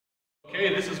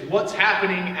Okay, this is what's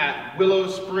happening at Willow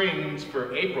Springs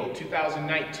for April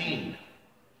 2019.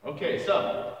 Okay,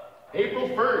 so April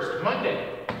 1st, Monday,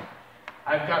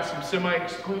 I've got some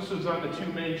semi-exclusives on the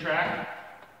 2 main track.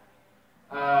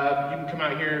 You can come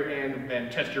out here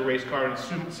and test your race car on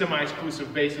a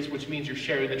semi-exclusive basis, which means you're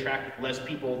sharing the track with less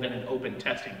people than an open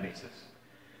testing basis.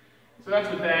 So that's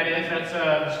what that is. That's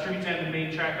the streets and the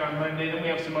main track on Monday. Then we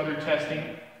have some other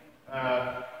testing.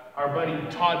 Our buddy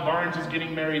Todd Barnes is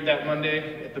getting married that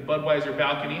Monday at the Budweiser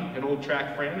balcony, an old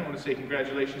track friend. I want to say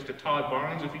congratulations to Todd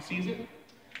Barnes if he sees it.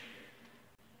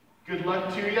 Good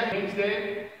luck to you.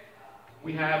 Wednesday,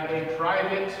 we have a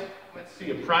private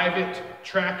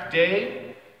track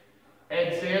day.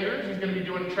 Ed Sanders is going to be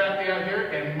doing a track day out here,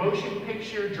 and Motion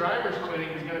Picture Drivers Clinic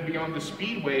is going to be on the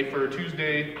Speedway for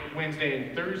Tuesday, Wednesday,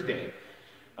 and Thursday.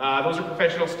 Those are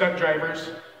professional stunt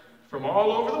drivers from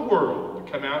all over the world to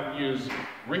come out and use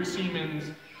Rick Seeman's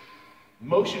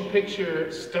Motion Picture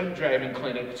Stunt Driving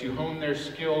Clinic to hone their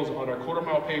skills on our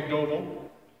quarter-mile paved oval.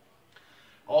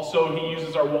 Also, he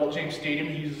uses our Walt James Stadium.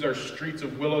 He uses our streets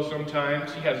of Willow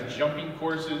sometimes. He has jumping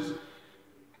courses,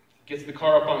 gets the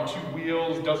car up on 2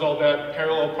 wheels, does all that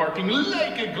parallel parking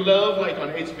like a glove, like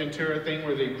on Ace Ventura thing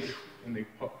where they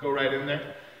go right in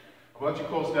there. A bunch of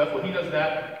cool stuff. Well, he does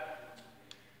that.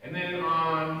 And then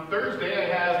on Thursday, I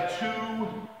have 2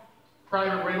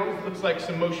 private rentals. Looks like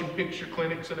some motion picture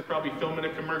clinics, so they're probably filming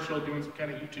a commercial, doing some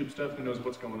kind of YouTube stuff. Who knows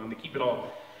what's going on? They keep it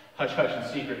all hush-hush and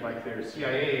secret like they're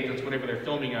CIA agents whenever they're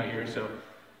filming out here. So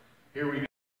here we go.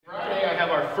 Friday, I have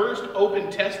our first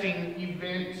open testing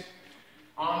event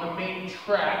on the main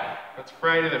track. That's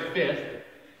Friday the 5th.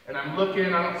 And I'm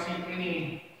looking, I don't see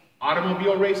any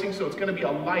automobile racing, so it's going to be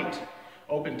a light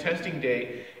open testing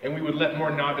day, and we would let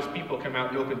more novice people come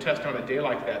out and open test on a day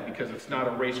like that because it's not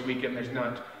a race weekend. There's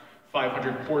not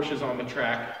 500 Porsches on the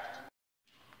track.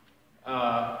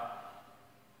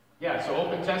 Yeah, so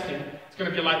open testing. It's going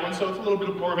to be a light one, so it's a little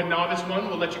bit more of a novice one.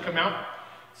 We'll let you come out.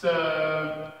 It's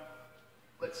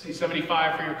let's see,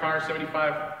 $75 for your car,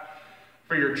 $75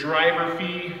 for your driver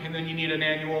fee, and then you need an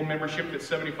annual membership that's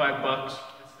 $75. That's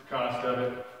the cost of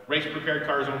it. Race prepared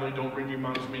cars only. Don't bring your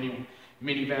mom's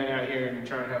minivan out here and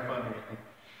try and have fun or anything.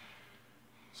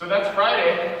 So that's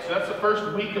Friday. So that's the first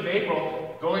week of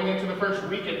April. Going into the first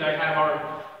weekend, I have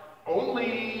our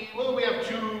only, well, we have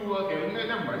 2, okay,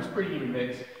 never mind, it's pretty even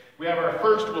mix. We have our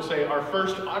first, we'll say, our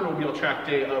first automobile track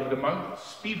day of the month,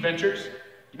 Speed Ventures.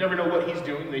 You never know what he's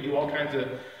doing. They do all kinds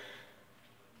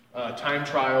of time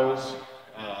trials.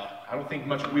 I don't think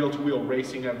much wheel-to-wheel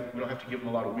racing. We don't have to give them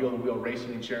a lot of wheel-to-wheel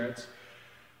racing insurance.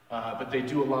 But they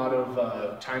do a lot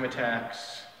of time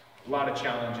attacks, a lot of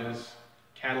challenges,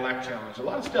 Cadillac challenge, a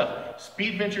lot of stuff.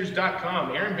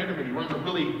 Speedventures.com. Aaron Bitterman, he runs a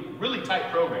really tight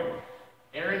program.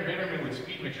 Aaron Bitterman with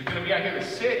Speed Ventures. Going to be out here the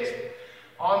 6th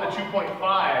on the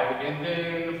 2.5. And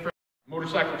then for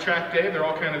Motorcycle Track Day, they're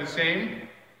all kind of the same.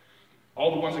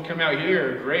 All the ones that come out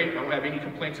here are great. I don't have any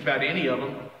complaints about any of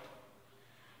them.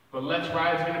 But Let's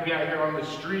Ride is going to be out here on the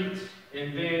streets.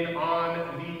 And then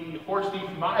on the Horse Thief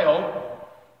Mile,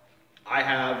 I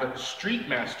have Street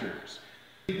Masters.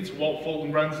 It's Walt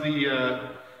Fulton runs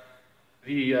the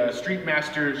Street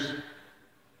Masters.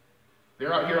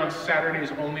 They're out here on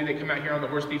Saturdays only. They come out here on the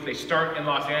Horse Thief. They start in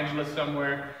Los Angeles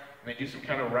somewhere, and they do some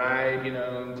kind of ride, you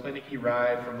know, clinicky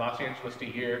ride from Los Angeles to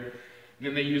here. And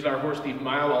then they use our Horse Thief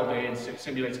Mile all day and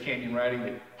simulates canyon riding.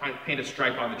 They paint a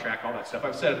stripe on the track, all that stuff.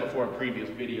 I've said it before in previous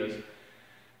videos.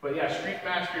 But yeah, Street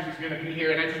Masters is going to be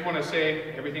here, and I just want to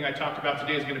say everything I talked about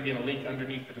today is going to be in a link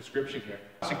underneath the description here.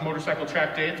 Classic Motorcycle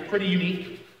Track Day. It's pretty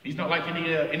unique. He's not like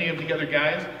any of the other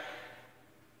guys.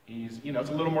 He's, you know, it's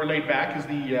a little more laid back, as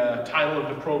the title of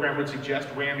the program would suggest,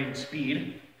 ramming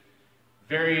speed.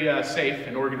 Very safe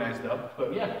and organized though.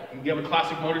 But yeah, you have a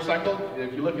classic motorcycle.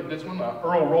 If you look at this one,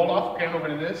 Earl Roll-Off, pan over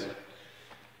to this.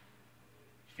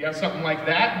 If you have something like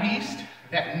that beast,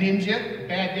 that Ninja,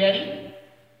 Bad Daddy,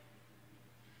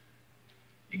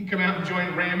 you can come out and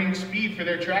join Ramming Speed for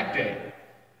their track day.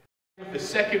 The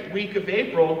second week of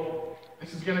April,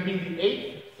 this is going to be the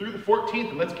 8th through the 14th,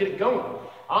 and let's get it going.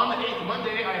 On the 8th,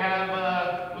 Monday, I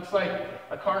have, looks like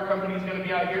a car company is going to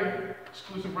be out here,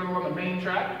 exclusive rental on the main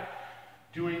track,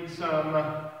 doing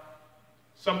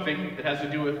something that has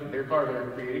to do with their car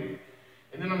they're creating.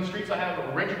 And then on the streets, I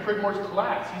have Reggie Pridmore's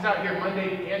class. He's out here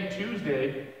Monday and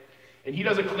Tuesday, and he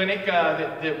does a clinic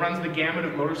that runs the gamut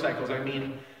of motorcycles. I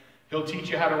mean, he'll teach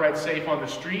you how to ride safe on the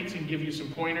streets and give you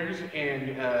some pointers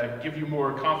and give you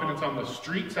more confidence on the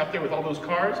streets out there with all those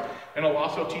cars. And he'll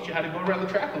also teach you how to go around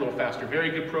the track a little faster.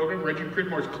 Very good program, Reggie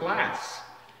Pridmore's class.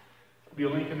 There'll be a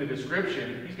link in the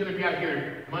description. He's going to be out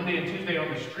here Monday and Tuesday on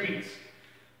the streets.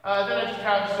 Then I just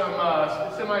have some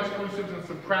semi-exclusives and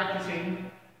some practicing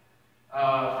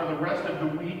for the rest of the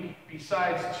week,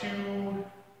 besides two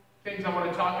things I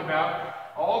want to talk about.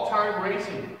 All Time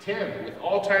Racing, Tim with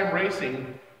All Time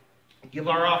Racing. Give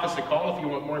our office a call if you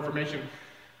want more information.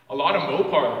 A lot of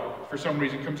Mopar, for some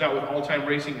reason, comes out with All Time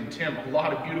Racing and Tim. A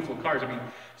lot of beautiful cars. I mean,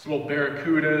 some old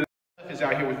Barracudas. Is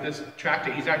out here with this track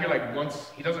day. He's out here like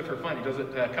once. He does it for fun. He does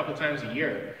it a couple times a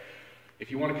year. If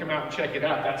you want to come out and check it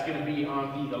out, that's going to be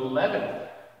on the 11th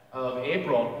of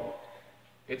April.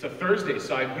 It's a Thursday,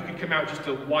 so you can come out just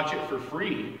to watch it for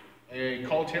free. And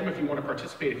call Tim if you want to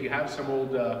participate. If you have some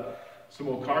old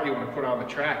car you want to put on the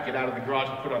track, get out of the garage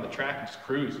and put on the track and just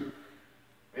cruise.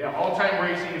 Yeah, All Time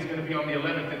Racing is going to be on the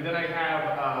 11th, and then I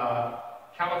have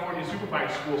California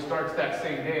Superbike School starts that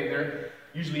same day. They're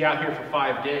usually out here for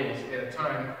 5 days at a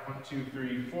time. 1, 2,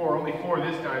 3, 4. Only 4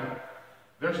 this time.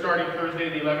 They're starting Thursday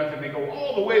the 11th, and they go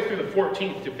all the way through the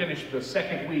 14th to finish the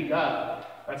second week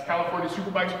up. That's California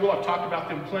Superbike School. I've talked about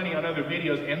them plenty on other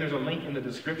videos, and there's a link in the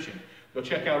description. Go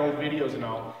check out old videos, and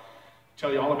I'll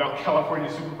tell you all about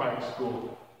California Superbike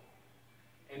School.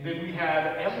 And then we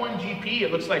have M1GP.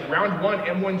 It looks like round 1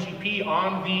 M1GP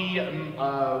on the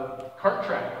kart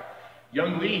track.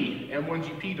 Young Lee,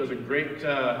 M1GP, does a great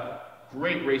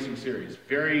racing series.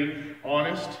 Very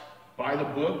honest, by the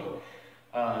book.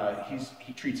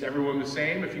 He treats everyone the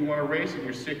same. If you want to race and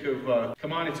you're sick of,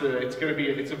 come on, it's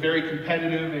a very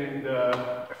competitive and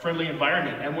friendly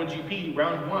environment. M1GP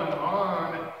round 1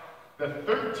 on the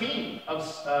 13th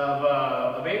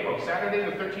of April, Saturday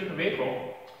the 13th of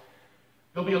April.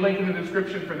 There'll be a link in the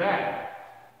description for that.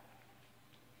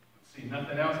 Let's see,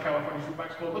 nothing else. California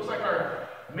Superbike School. It looks like our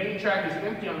main track is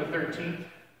empty on the 13th.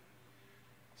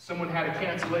 Someone had a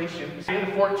cancellation. Say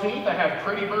the 14th, I have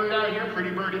Pretty Bird out here.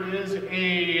 Pretty Bird is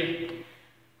an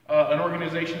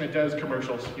organization that does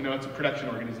commercials. You know, it's a production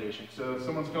organization. So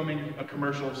someone's filming a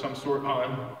commercial of some sort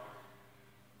on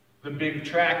the big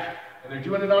track, and they're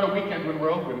doing it on a weekend when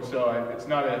we're open. So it's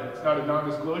not a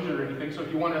non-disclosure or anything. So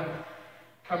if you want to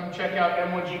come check out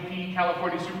M1GP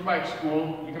California Superbike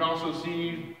School, you can also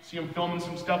see them filming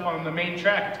some stuff on the main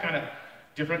track. It's kind of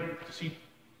different to see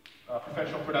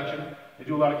professional production. They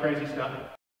do a lot of crazy stuff.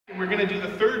 We're going to do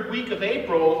the third week of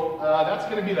April. That's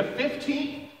going to be the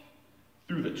 15th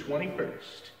through the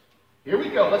 21st. Here we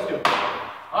go. Let's do it.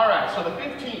 All right, so the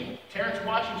 15th, Terrence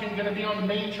Washington going to be on the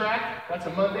main track. That's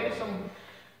a Monday.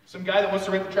 Some guy that wants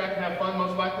to rent the track and have fun,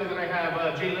 most likely. Then I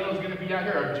have Jay Leno's going to be out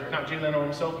here, or not Jay Leno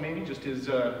himself, maybe just his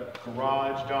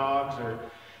garage dogs, or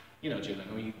you know, Jay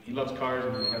Leno. He loves cars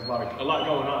and he has a lot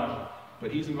going on,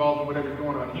 but he's involved in whatever's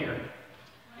going on here.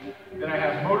 Then I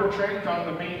have Motor Trend on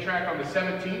the main track on the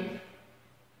 17th,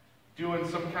 doing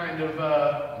some kind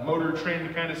of Motor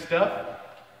Trend kind of stuff.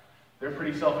 They're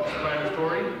pretty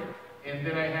self-explanatory. And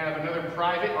then I have another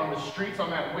private on the streets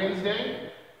on that Wednesday.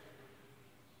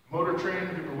 Motor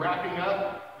Trend wrapping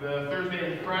up the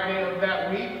Thursday and Friday of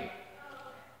that week.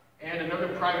 And another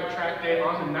private track day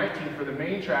on the 19th for the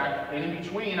main track. And in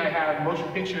between, I have Motion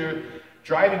Picture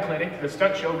Driving Clinic, the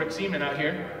stunt show, Rick Seeman out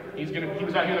here. He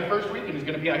was out here the first week, and he's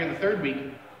going to be out here the third week.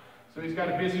 So he's got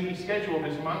a busy schedule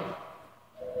this month.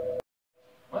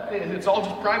 Well, it's all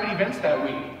just private events that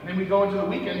week. And then we go into the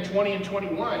weekend, 20 and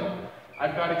 21.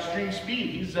 I've got Extreme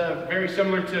Speed. He's very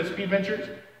similar to Speed Ventures.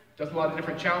 Does a lot of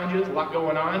different challenges, a lot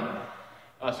going on.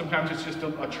 Sometimes it's just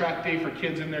a track day for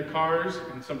kids in their cars,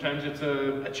 and sometimes it's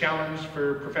a challenge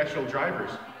for professional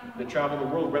drivers that travel the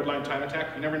world. Redline Time Attack.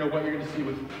 You never know what you're going to see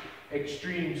with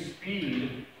Extreme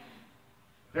Speed.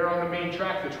 They're on the main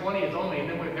track, the 20th only, and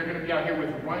then they're going to be out here with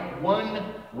one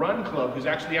Run Club, who's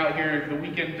actually out here the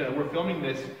weekend we're filming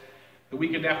this. The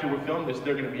weekend after we film this,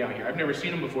 they're going to be out here. I've never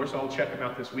seen them before, so I'll check them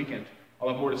out this weekend. I'll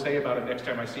have more to say about it next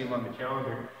time I see them on the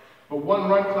calendar. But one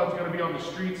Run Club's going to be on the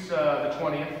streets the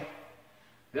 20th.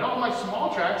 Then all my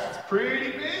small tracks, it's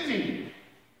pretty busy.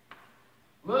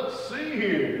 Let's see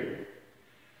here.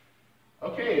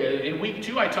 Okay, in week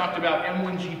 2, I talked about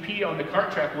M1GP on the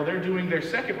kart track. Well, they're doing their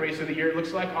second race of the year, it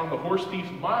looks like, on the Horse Thief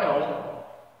Mile,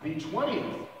 the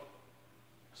 20th.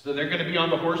 So they're going to be on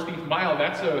the Horse Thief Mile.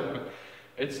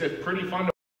 It's a pretty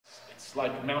fun. It's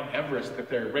like Mount Everest that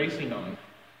they're racing on,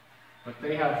 but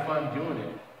they have fun doing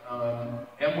it.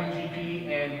 M1GP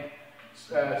and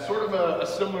sort of a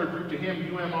similar group to him,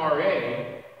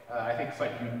 UMRA. I think it's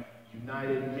like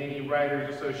United Mini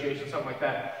Riders Association, something like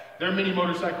that. They're mini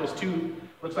motorcycles too.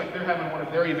 Looks like they're having one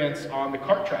of their events on the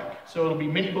kart track. So it'll be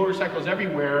mini motorcycles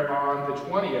everywhere on the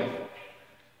 20th.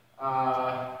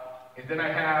 And then I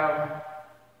have,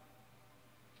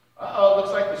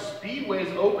 looks like the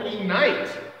Speedway's opening night.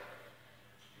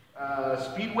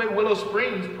 Speedway Willow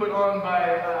Springs, put on by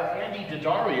Andy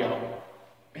Daddario.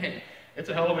 Man, it's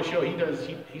a hell of a show.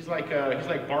 He's like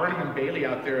Barnum and Bailey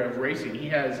out there of racing. He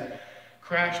has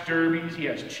crash derbies, he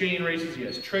has chain races, he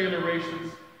has trailer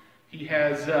races, he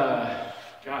has,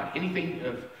 God, anything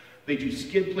of, they do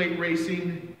skid plate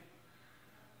racing,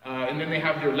 and then they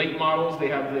have their late models, they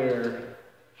have their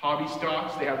hobby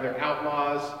stocks, they have their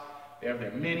outlaws, they have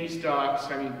their mini stocks.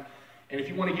 I mean, and if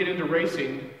you want to get into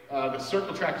racing, the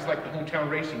circle track is like the hometown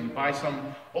racing. You buy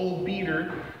some old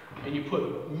beater and you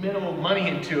put minimal money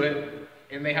into it,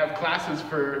 and they have classes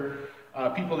for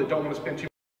people that don't want to spend too much.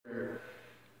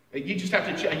 You just have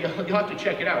to check, you'll have to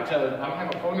check it out. I don't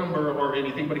have a phone number or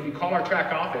anything, but if you call our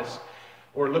track office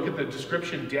or look at the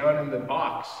description down in the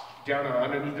box, down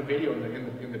underneath the video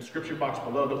in the description box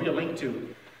below, there'll be a link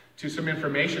to some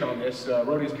information on this.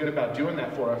 Rody's good about doing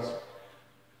that for us.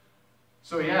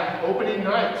 So yeah, opening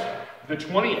night, the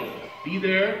 20th. Be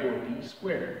there or be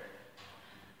square.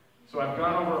 So I've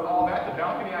gone over all that. The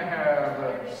balcony, I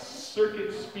have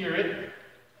Circuit Spirit.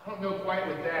 I don't know quite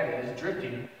what that is,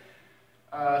 drifting.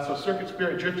 So Circuit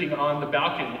Spirit drifting on the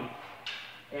balcony,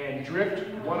 and Drift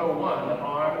 101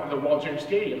 on the Wall James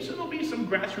Stadium. So there'll be some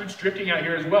grassroots drifting out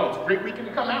here as well. It's a great weekend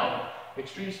to come out.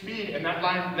 Extreme speed, and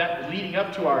that leading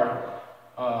up to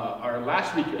our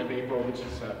last week of April, which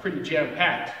is pretty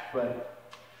jam-packed. But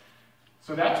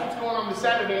so that's what's going on this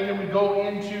Saturday, and then we go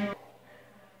into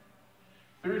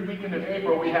third weekend of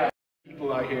April. We have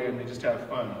people out here, and they just have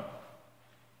fun.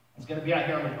 It's going to be out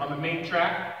here on the main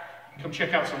track. You can come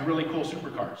check out some really cool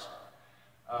supercars.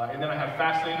 And then I have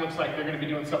Fastlane. Looks like they're going to be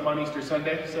doing something on Easter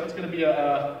Sunday. So it's going to be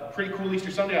a pretty cool Easter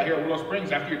Sunday out here at Willow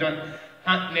Springs. After you're done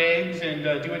hunting eggs and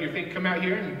doing your thing, come out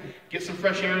here and get some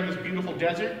fresh air in this beautiful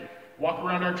desert. Walk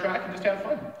around our track and just have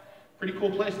fun. Pretty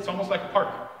cool place. It's almost like a park.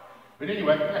 But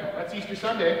anyway, yeah, that's Easter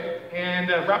Sunday. And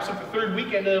wraps up the third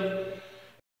weekend of...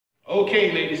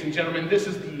 Okay, ladies and gentlemen, this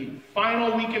is the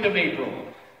final weekend of April.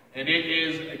 And it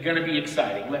is going to be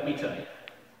exciting, let me tell you.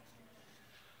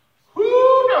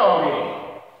 Whoo, doggy!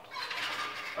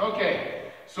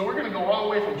 Okay, so we're going to go all the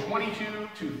way from 22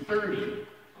 to 30.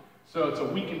 So it's a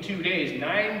week and 2 days,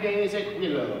 9 days at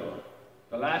Willow,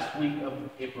 the last week of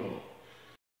April.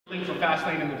 Link for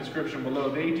Fastlane in the description below.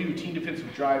 They do team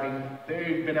defensive driving.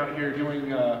 They've been out here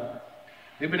doing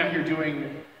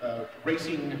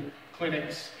racing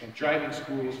clinics and driving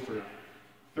schools for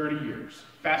 30 years.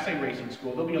 Fastlane Racing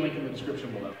School. There'll be a link in the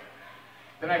description below.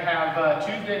 Then I have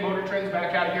Tuesday Motor Trends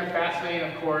back out here.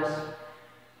 Fastlane, of course.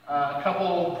 A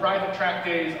couple private track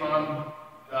days on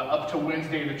up to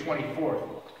Wednesday the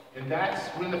 24th. And that's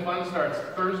when the fun starts.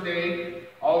 Thursday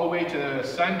all the way to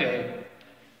Sunday,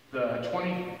 the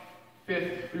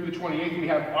 25th through the 28th, we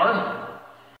have Ahrma.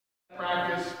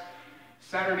 Practice,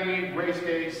 Saturday race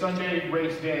day, Sunday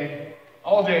race day,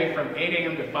 all day from 8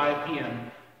 a.m. to 5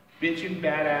 p.m. Bitchin'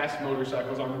 badass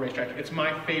motorcycles on the racetrack. It's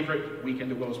my favorite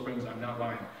weekend at Willow Springs, I'm not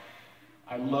lying.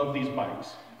 I love these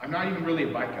bikes. I'm not even really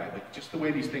a bike guy, but just the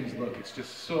way these things look, it's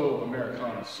just so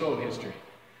Americana, so history.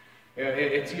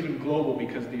 It's even global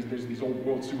because there's these old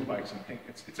world superbikes, and I think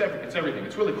it's everything.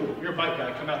 It's really cool. If you're a bike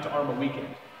guy, come out to Ahrma weekend.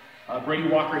 Brady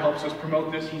Walker helps us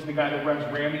promote this. He's the guy that runs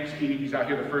Ramming Speed. He's out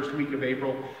here the first week of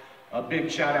April. A big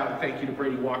shout out and thank you to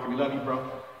Brady Walker. We love you, bro.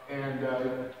 And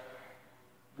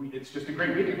it's just a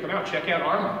great weekend. Come out, check out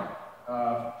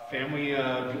Ahrma. Family,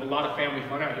 a lot of family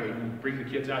fun out here. You can bring the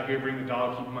kids out here, bring the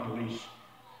dog, keep them on a leash.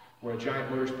 We're a giant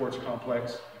motorsports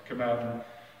complex. Come out and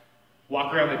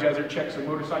walk around the desert, check some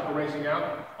motorcycle racing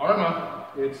out. Ahrma,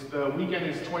 the weekend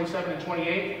is 27 and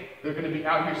 28. They're going to be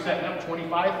out here setting up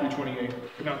 25 through 28.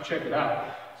 Come out and check it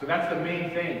out. So that's the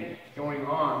main thing going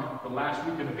on the last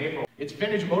weekend of April. It's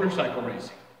vintage motorcycle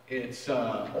racing. It's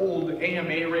old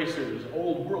AMA racers,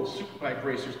 old world superbike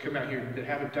racers come out here that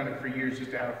haven't done it for years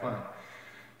just to have fun.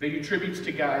 They do tributes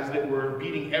to guys that were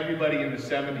beating everybody in the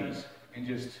 70s and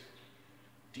just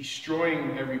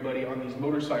destroying everybody on these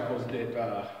motorcycles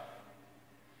that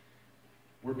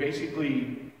were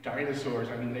basically dinosaurs.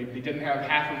 I mean, they didn't have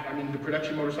half of, I mean, the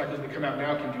production motorcycles that come out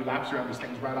now can do laps around these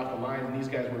things right off the line, and these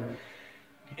guys were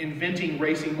inventing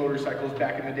racing motorcycles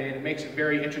back in the day, and it makes it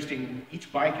very interesting.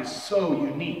 Each bike is so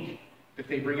unique that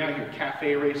they bring out here.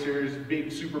 Cafe racers,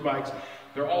 big super bikes,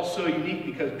 they're all so unique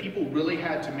because people really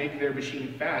had to make their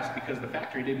machine fast because the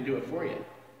factory didn't do it for you.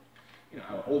 You know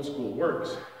how old school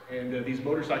works, and these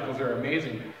motorcycles are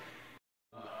amazing.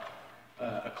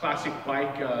 A classic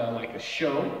bike, like a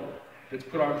show that's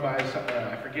put on by,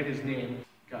 I forget his name.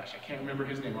 Gosh, I can't remember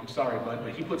his name, I'm sorry, bud,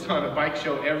 but he puts on a bike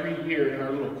show every year in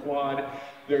our little quad.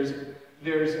 There's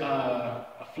a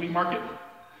flea market.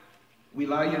 We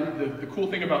allow you, the cool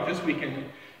thing about this weekend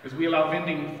is we allow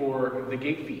vending for the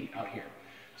gate fee out here.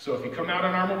 So if you come out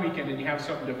on Ahrma weekend and you have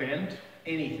something to vend,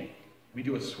 anything, We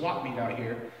do a swap meet out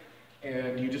here,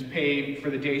 and you just pay for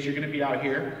the days you're going to be out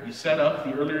here. You set up.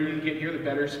 The earlier you get here, the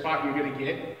better spot you're going to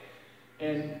get.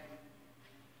 And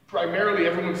primarily,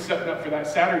 everyone's setting up for that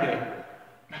Saturday.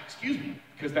 Excuse me,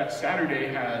 because that Saturday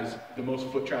has the most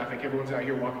foot traffic. Everyone's out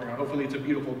here walking around. Hopefully, it's a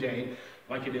beautiful day,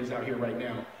 like it is out here right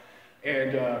now.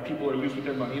 And people are loose with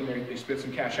their money, and they spend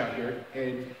some cash out here.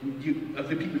 And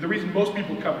the reason most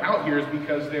people come out here is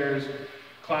because there's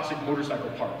classic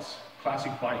motorcycle parts,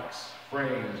 classic bikes,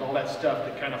 frames, all that stuff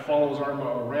that kind of follows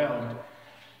Ahrma around,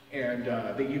 and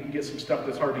that you can get some stuff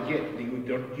that's hard to get.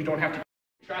 You don't have to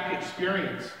track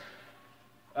experience.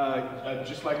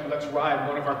 Just like Let's Ride,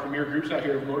 one of our premier groups out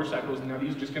here of motorcycles, and now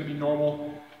these are just going to be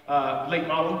normal late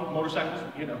model motorcycles,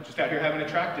 you know, just out here having a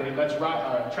track day. Let's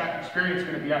Ride, track experience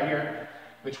going to be out here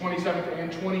the 27th and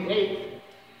 28th,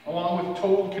 along with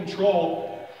Total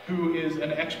Control, who is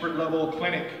an expert level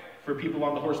clinic for people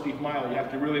on the Horse Thief Mile. You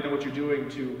have to really know what you're doing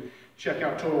to check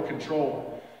out Total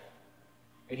Control.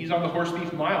 And he's on the Horse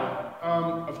Thief Mile.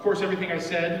 Of course, everything I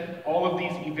said, all of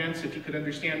these events, if you could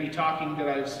understand me talking, that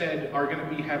I've said are going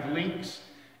to have links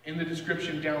in the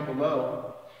description down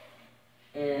below.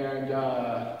 And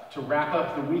to wrap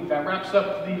up the week, that wraps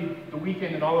up the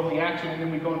weekend and all of the action, and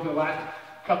then we go into the last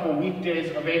couple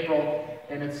weekdays of April,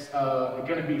 and it's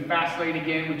going to be fast lane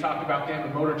again. We talked about then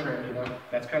the motor trend, you know,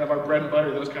 that's kind of our bread and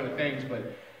butter, those kind of things.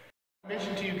 But I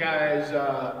mentioned to you guys,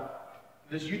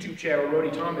 this YouTube channel,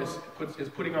 Roadie Thomas, is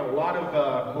putting on a lot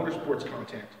of motorsports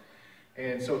content.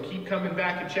 And so keep coming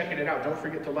back and checking it out. Don't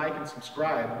forget to like and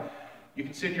subscribe. You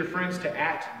can send your friends to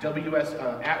 @RealWSIR,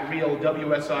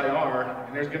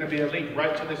 and there's going to be a link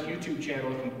right to this YouTube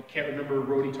channel if you can't remember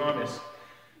Roadie Thomas.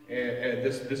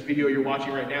 This video you're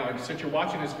watching right now. And since you're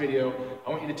watching this video, I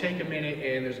want you to take a minute,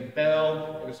 and there's a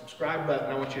bell and a subscribe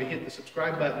button. I want you to hit the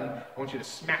subscribe button. I want you to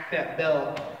smack that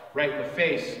bell right in the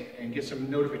face and get some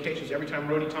notifications every time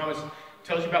Roadie Thomas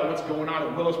tells you about what's going on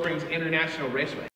at Willow Springs International Raceway.